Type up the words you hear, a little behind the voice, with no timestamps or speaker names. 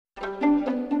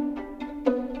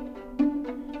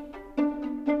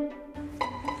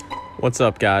What's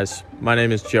up, guys? My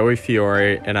name is Joey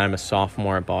Fiore, and I'm a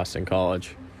sophomore at Boston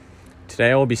College. Today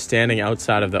I will be standing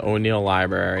outside of the O'Neill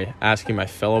Library asking my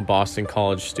fellow Boston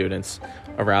College students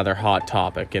a rather hot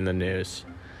topic in the news.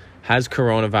 Has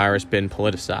coronavirus been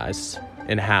politicized,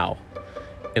 and how?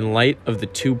 In light of the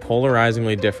two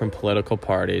polarizingly different political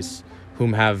parties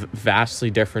whom have vastly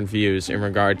different views in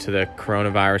regard to the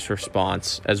coronavirus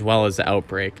response as well as the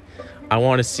outbreak, I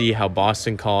want to see how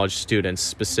Boston College students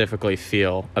specifically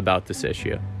feel about this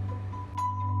issue.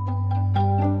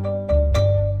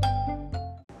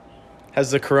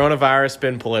 Has the coronavirus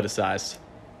been politicized?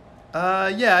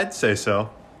 Yeah, I'd say so.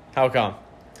 How come?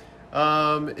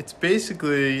 It's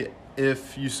basically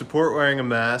if you support wearing a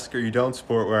mask or you don't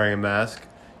support wearing a mask,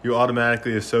 you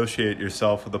automatically associate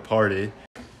yourself with a party.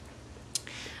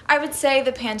 I would say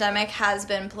the pandemic has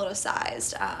been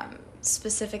politicized,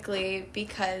 specifically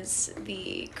because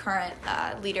the current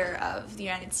leader of the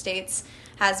United States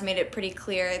has made it pretty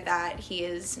clear that he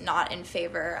is not in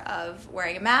favor of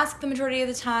wearing a mask the majority of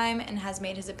the time and has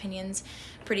made his opinions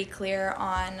pretty clear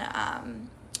on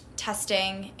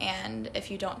testing, and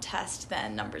if you don't test,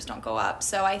 then numbers don't go up.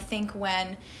 So I think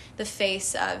when the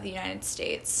face of the United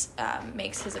States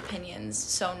makes his opinions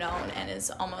so known and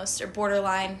is almost or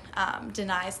borderline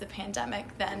denies the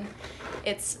pandemic, then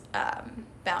it's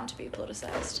bound to be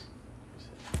politicized.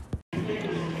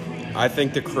 I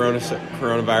think the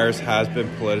coronavirus has been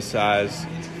politicized.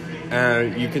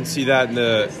 You can see that in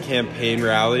the campaign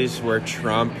rallies where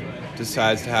Trump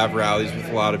decides to have rallies with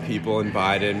a lot of people and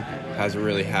Biden hasn't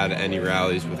really had any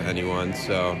rallies with anyone,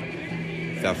 so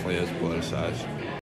definitely is politicized.